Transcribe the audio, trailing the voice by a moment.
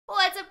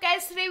up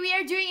guys? Today we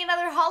are doing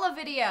another holla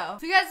video.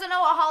 If you guys don't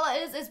know what holla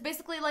is, it's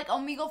basically like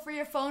Omegle for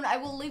your phone. I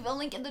will leave a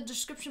link in the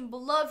description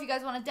below if you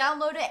guys want to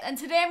download it. And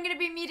today I'm going to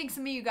be meeting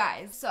some of you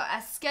guys. So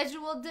as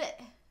scheduled it.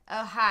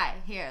 Oh hi,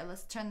 here,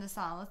 let's turn this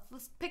on.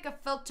 Let's pick a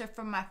filter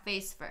from my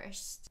face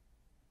first.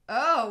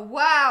 Oh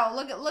wow,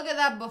 look at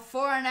that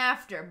before and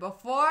after.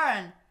 Before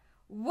and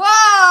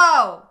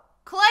whoa!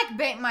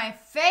 Clickbait my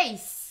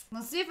face.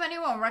 Let's see if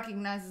anyone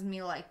recognizes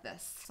me like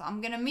this. So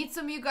I'm gonna meet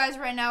some of you guys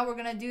right now. We're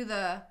gonna do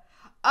the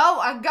oh,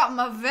 I got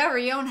my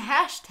very own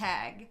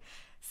hashtag.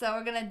 So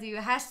we're gonna do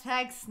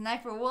hashtag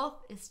SSSniperWolf.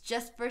 It's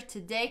just for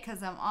today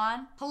because I'm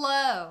on.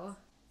 Hello.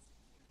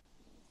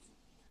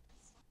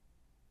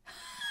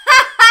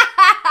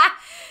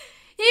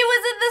 He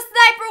was in the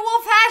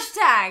SSSniperWolf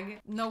hashtag.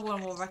 No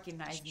one will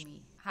recognize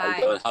me.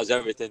 Hi. How's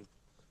everything?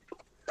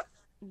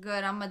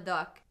 Good, I'm a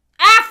duck.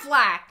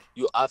 Aflac!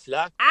 You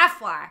Aflac?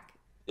 Aflac.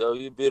 Yo,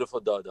 you beautiful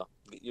dada.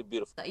 You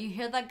beautiful. You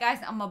hear that, guys?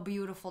 I'm a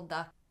beautiful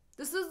duck.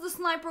 This is the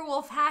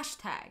SSSniperWolf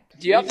hashtag.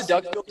 Do you have the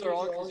duck filter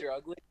on because you're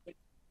ugly?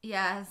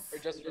 Yes. Or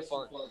just for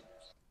fun?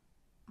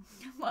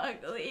 I'm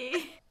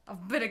ugly.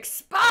 I've been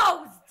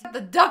exposed.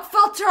 The duck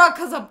filter on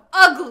because I'm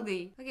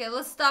ugly. Okay,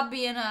 let's stop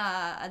being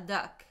a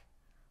duck.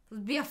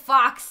 Let's be a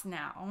fox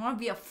now. I want to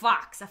be a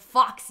fox. A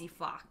foxy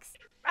fox.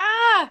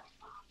 Ah!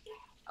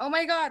 Oh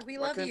my god, we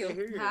love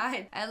you.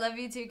 Hi. I love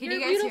you too. Can You're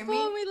you guys beautiful,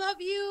 hear me? we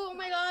love you. Oh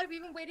my god,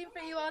 we've been waiting for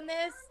you on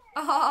this.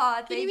 Oh,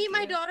 thank Can you meet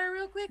my daughter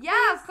real quick, Yeah,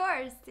 please? of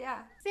course. Yeah.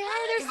 Say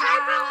hi, there's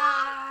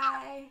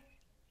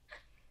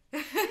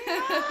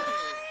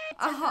Hi.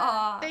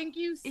 Oh, Thank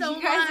you so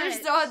much. you guys are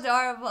so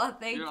adorable.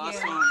 Thank you.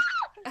 Awesome.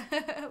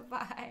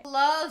 Bye.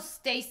 Hello,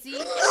 Stacy.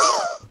 It's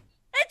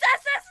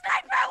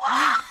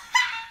SSSniperWolf!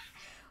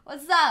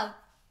 What's up?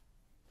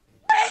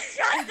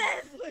 Shut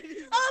this!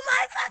 Oh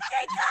my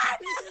fucking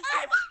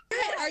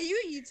god! Are you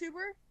a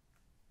YouTuber?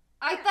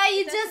 I thought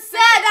you just said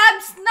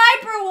I'm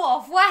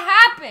SSSniperWolf. What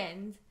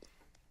happened?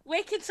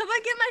 Wait, can someone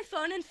get my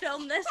phone and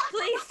film this,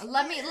 please?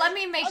 Let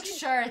me make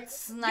sure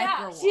it's SSSniperWolf.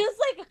 Yeah, she has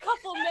like a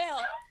couple mil.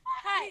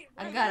 Hi.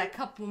 I got a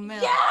couple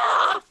mil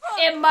Yeah!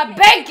 in my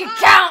bank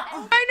account.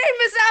 My name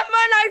is Emma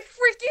and I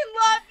freaking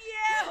love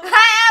you!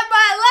 Hi Emma,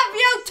 I love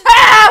you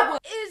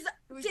too. Is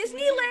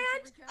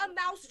Disneyland a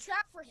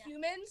mousetrap for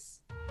humans?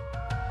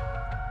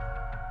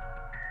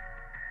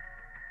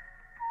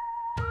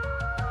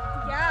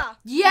 Yeah.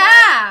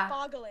 Yeah.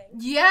 Boggling.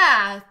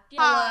 Yeah.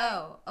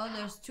 Hello. Oh,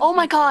 there's two. Oh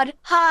my people. god.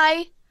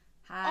 Hi.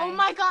 Hi. Oh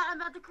my god, I'm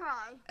about to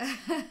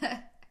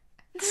cry.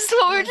 This is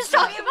what we were just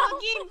talking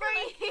about.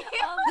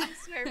 I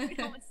swear we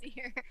don't want to see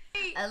her.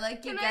 I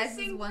like you Can guys I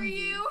sing as for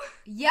you?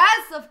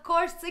 Yes, of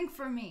course. Sing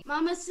for me.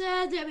 Mama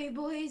said there'd be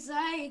boys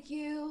like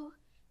you,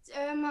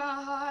 tear my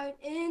heart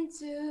in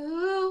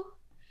two,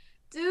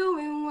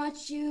 doing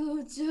what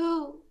you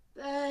do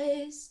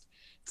best,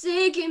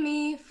 taking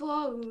me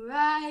for a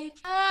ride.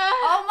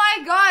 Oh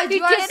my god,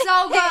 you are did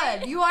so it.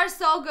 good. You are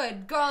so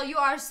good. Girl, you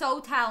are so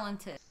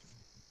talented.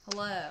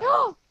 Hello.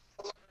 No.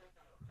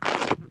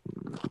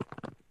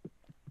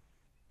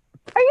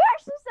 Are you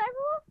actually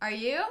SSSniperWolf? Are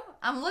you?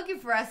 I'm looking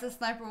for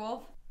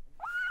SSSniperWolf.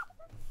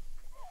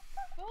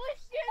 Holy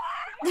shit!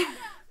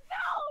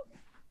 No!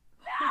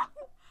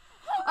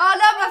 Oh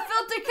no, my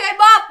filter came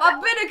up.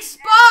 I've been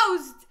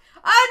exposed.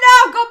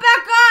 Oh no, go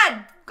back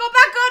on. Go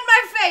back on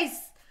my face.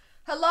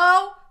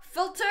 Hello?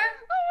 Filter?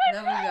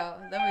 There we go.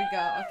 There we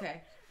go.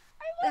 Okay.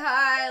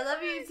 Hi, I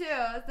love you too.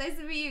 It's nice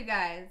to meet you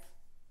guys.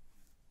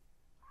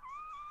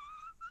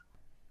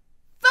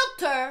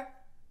 Filter?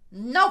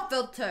 No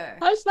filter.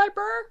 Hi,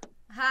 Sniper.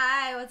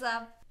 Hi, what's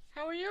up?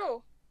 How are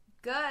you?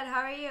 Good,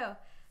 how are you?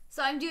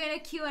 So I'm doing a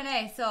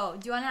Q&A, so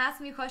do you want to ask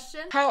me a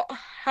question? How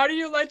do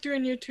you like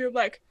doing YouTube?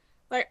 Like,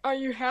 are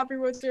you happy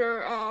with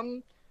your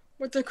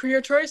with the career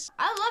choice?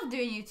 I love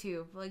doing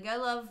YouTube. Like, I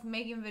love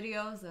making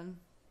videos and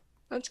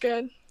That's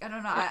good. I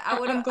don't know.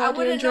 I'm I glad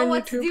wouldn't you're know enjoying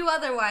what to YouTube. do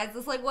otherwise.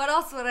 It's like, what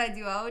else would I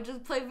do? I would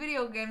just play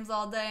video games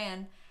all day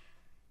and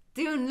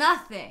do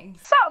nothing.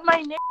 Stop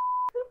my name.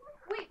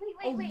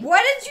 Wait.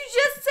 What did you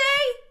just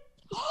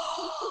say?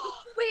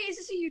 Wait, is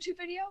this a YouTube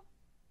video?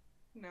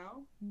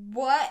 No.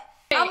 What?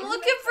 I'm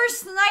looking for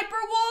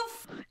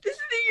SSSniperWolf. This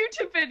is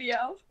a YouTube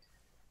video.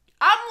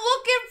 I'm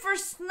looking for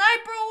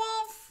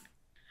SSSniperWolf.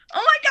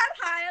 Oh my god,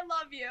 hi, I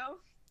love you.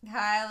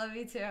 Hi, I love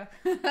you too.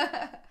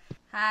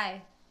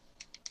 Hi.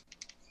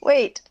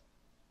 Wait,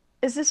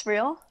 is this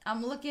real?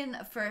 I'm looking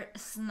for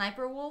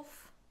SSSniperWolf.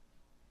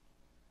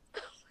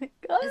 Oh my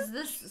god. Is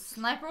this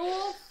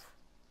SSSniperWolf?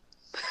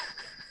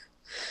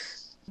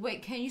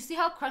 Wait, can you see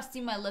how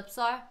crusty my lips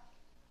are?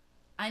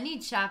 I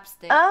need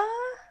chapstick.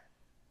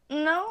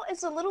 No,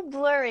 it's a little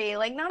blurry,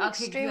 like not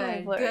Okay,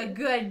 extremely blurry.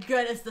 good.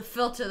 It's the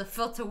filter. The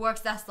filter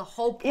works. That's the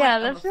whole point Yeah,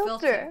 of the a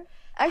filter.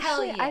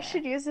 Actually, Hell I yeah.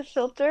 should use a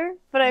filter,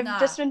 but I've Nah.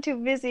 just been too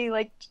busy,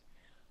 like,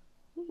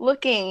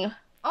 looking.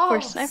 Oh,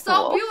 SSSniperWolf.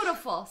 so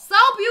beautiful. So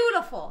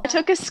beautiful. I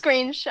took a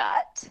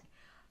screenshot.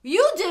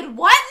 You did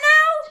what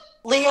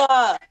now?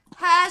 Leah!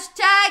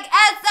 Hashtag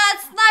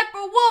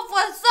SSSniperWolf.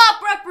 What's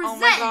up? Represent. Oh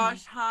my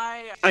gosh,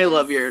 hi. I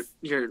love your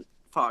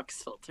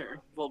fox filter.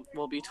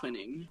 We'll be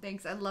twinning.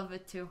 Thanks, I love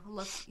it too.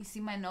 Look, you see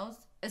my nose?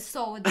 It's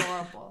so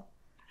adorable.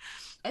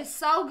 It's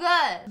so good.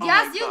 Oh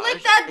yes, my you gosh.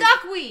 lick that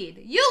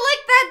duckweed. You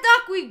lick that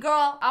duckweed,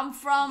 girl. I'm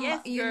from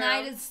Yes, girl.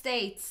 United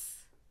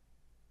States.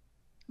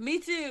 Me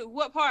too.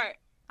 What part?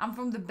 I'm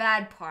from the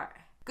bad part.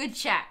 Good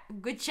chat.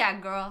 Good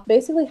chat, girl.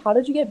 Basically, how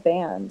did you get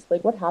banned?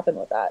 Like, what happened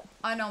with that?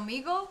 On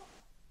Omegle?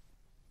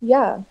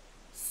 Yeah.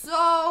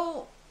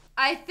 So,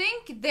 I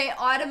think they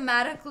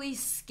automatically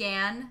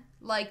scan,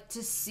 like,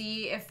 to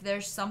see if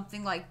there's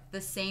something like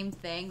the same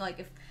thing. Like,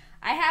 if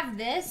I have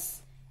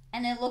this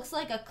and it looks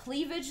like a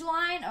cleavage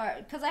line, or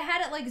because I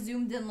had it like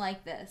zoomed in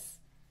like this.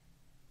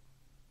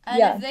 And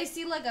Yeah. if they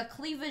see like a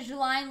cleavage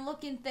line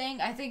looking thing,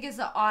 I think it's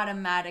an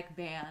automatic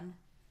ban.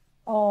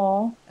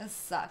 Aw, It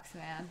sucks,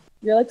 man.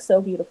 you're like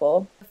so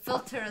beautiful. The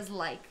filter is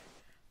like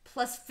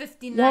plus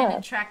 59 Yeah.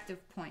 attractive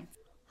points.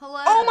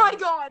 Hello. Oh my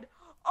god!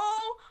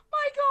 Oh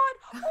my god!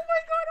 Oh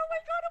my god! Oh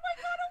my god! Oh my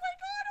god! Oh my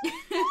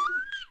god!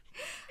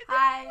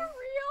 Hi. For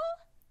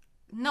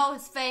real? No,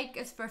 it's fake.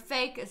 It's for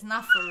fake. It's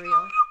not for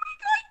real.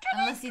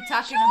 Unless you're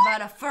talking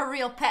about a for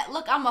real pet.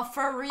 Look, I'm a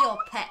for real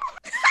pet.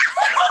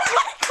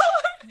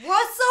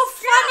 What's so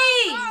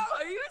funny?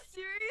 Are you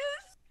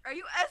serious? Are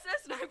you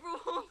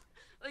SSSniperWolf?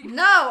 Like,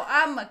 No,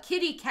 I'm a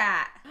kitty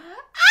cat.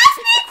 Ask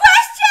me a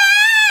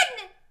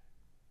question!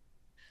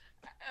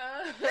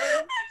 I'm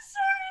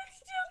sorry, it's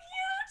still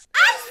cute.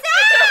 I'm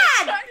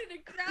sad! Started to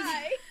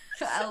cry.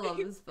 I love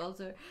this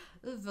filter.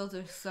 This filter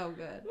is so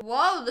good.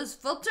 Whoa, this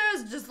filter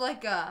is just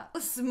like a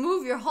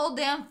smooth your whole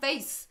damn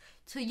face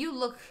till you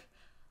look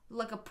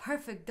like a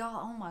perfect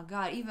doll. Oh my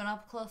god, even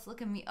up close.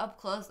 Look at me up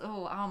close.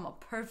 Oh, I'm a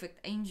perfect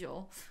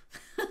angel.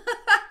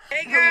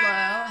 Hey, girl.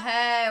 Hello.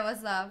 Hey,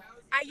 what's up?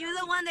 Are you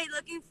the one they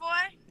looking for?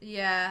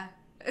 Yeah.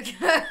 I'm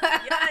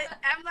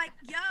like,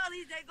 yo,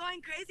 they're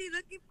going crazy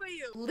looking for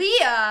you.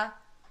 Leah?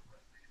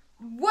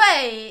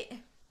 Wait.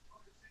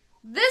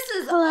 This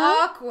is Hello?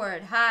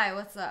 awkward. Hi,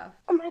 what's up?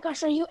 Oh my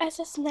gosh, are you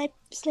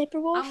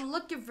SSSniperWolf? I'm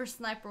looking for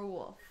Sniper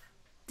Wolf.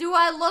 Do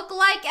I look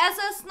like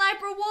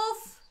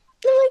SSSniperWolf?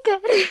 Oh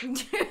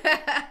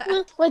my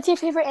god. What's your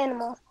favorite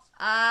animal?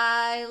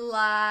 I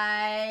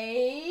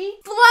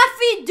like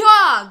fluffy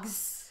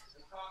dogs.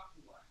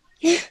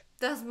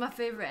 That's my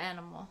favorite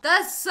animal.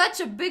 That's such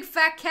a big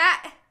fat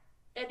cat.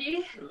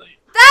 Eddie?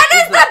 That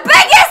is the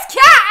biggest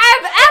cat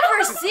I've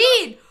ever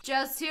seen.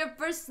 Just here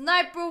for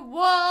Sniper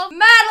Wolf.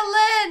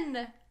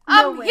 Madeline,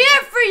 I'm way.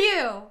 here for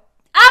you.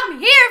 I'm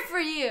here for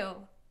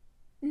you.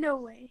 No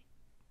way.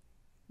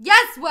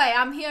 Yes, way.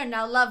 I'm here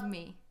now. Love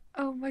me.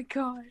 Oh my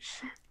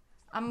gosh.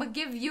 I'm gonna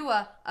give you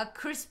a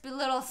crispy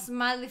little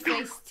smiley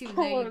face too.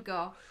 There you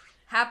go.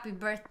 Happy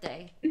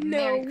birthday.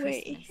 Merry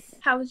Christmas.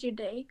 How's your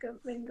day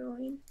been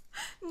going?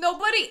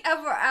 Nobody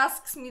ever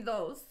asks me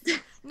those.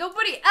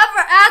 Nobody ever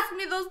asks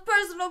me those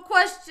personal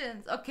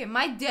questions. Okay,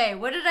 my day.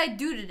 What did I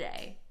do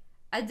today?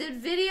 I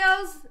did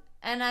videos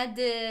and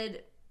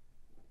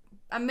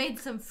I made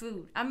some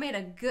food. I made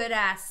a good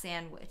ass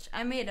sandwich.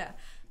 I made a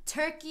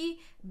turkey,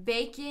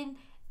 bacon,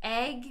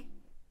 egg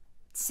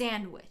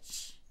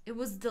sandwich. It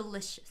was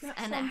delicious.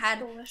 And it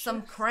had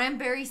some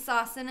cranberry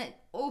sauce in it.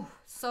 Oh,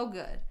 so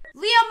good.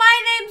 Leah,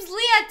 my name's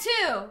Leah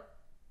too.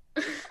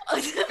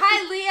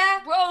 Hi,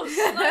 Leah. Bro,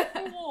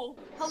 SSSniperWolf.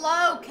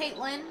 Hello,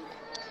 Caitlin.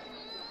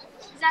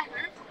 Is that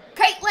her?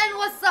 Caitlin,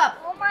 what's up?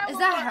 Is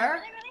that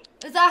her?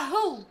 Is that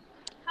who?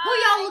 Who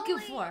y'all looking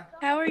for?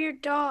 How are your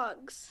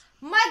dogs?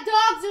 My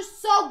dogs are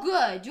so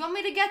good. Do you want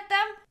me to get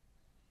them?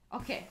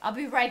 Okay, I'll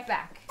be right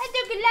back. I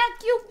look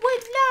like you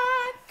would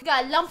like.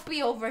 Got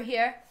Lumpy over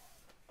here.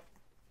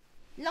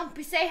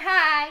 Lumpy, say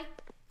hi.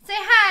 Say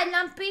hi,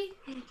 Lumpy.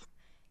 You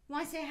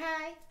want to say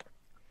hi?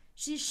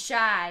 She's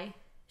shy.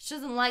 She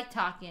doesn't like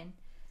talking.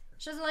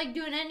 She doesn't like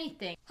doing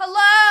anything.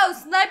 Hello,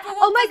 Sniper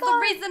Wolf is the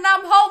reason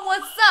I'm home.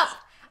 What's up?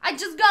 I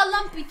just got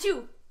Lumpy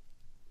too.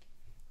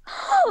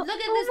 Look at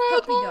this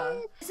puppy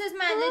dog. This is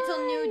my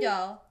little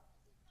noodle.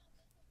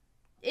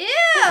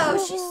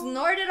 Ew, she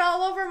snorted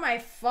all over my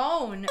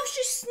phone. Oh,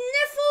 she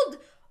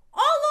sniffled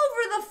all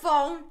over the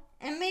phone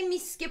and made me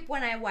skip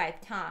when I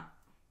wiped, huh?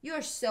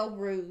 You're so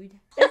rude.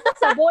 Is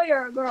this a boy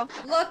or a girl?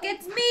 Look,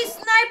 it's me,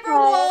 Sniper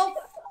Wolf.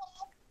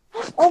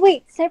 Oh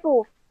wait,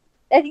 SniperWolf.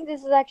 I think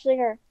this is actually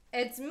her.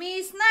 It's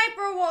me,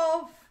 Sniper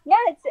Wolf. Yeah,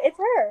 it's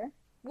her.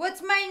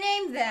 What's my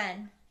name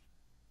then?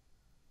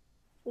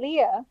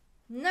 Leah.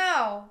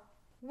 No.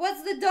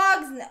 What's the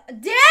dog's name?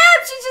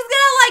 Damn, she's just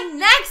gonna like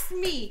next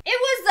me. It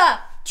was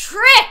a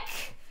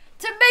trick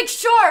to make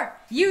sure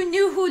you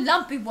knew who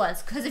Lumpy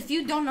was. Cause if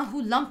you don't know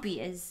who Lumpy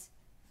is,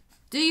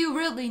 do you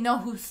really know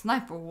who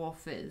Sniper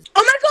Wolf is?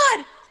 Oh my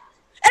god!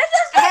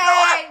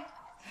 Hey!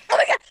 Oh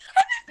my god!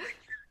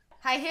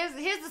 Hi, here's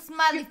the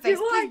smiley face.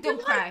 Please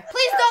don't cry.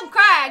 Please don't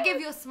cry. I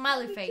give you a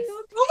smiley face.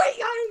 Oh my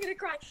god, I'm gonna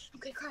cry. I'm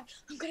gonna cry.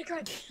 I'm gonna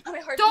cry. Oh, my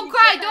heart Don't beats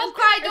cry, so don't fast.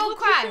 cry, I don't love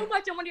cry. you so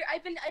much.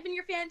 I've been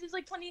your fan since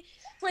like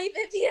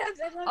 2015.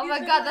 I love Oh you my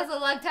so god, much. that's a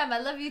long time. I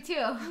love you too.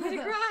 I'm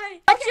gonna cry.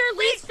 What's your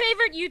least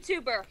favorite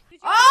YouTuber?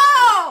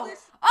 Oh,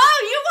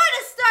 you want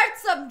to start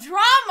some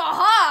drama,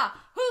 huh?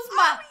 who's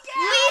my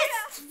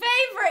least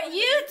favorite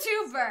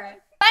YouTuber.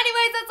 But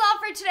anyways, that's all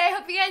for today. I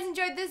hope you guys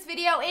enjoyed this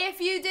video. If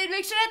you did,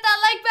 make sure to hit that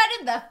like button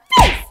in the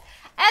face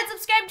and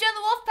subscribe to join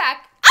the wolf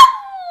pack.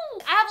 Ow!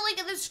 I have a link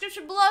in the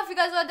description below if you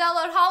guys want to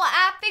download Holla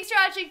app. Thanks for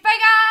watching. Bye,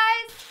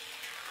 guys.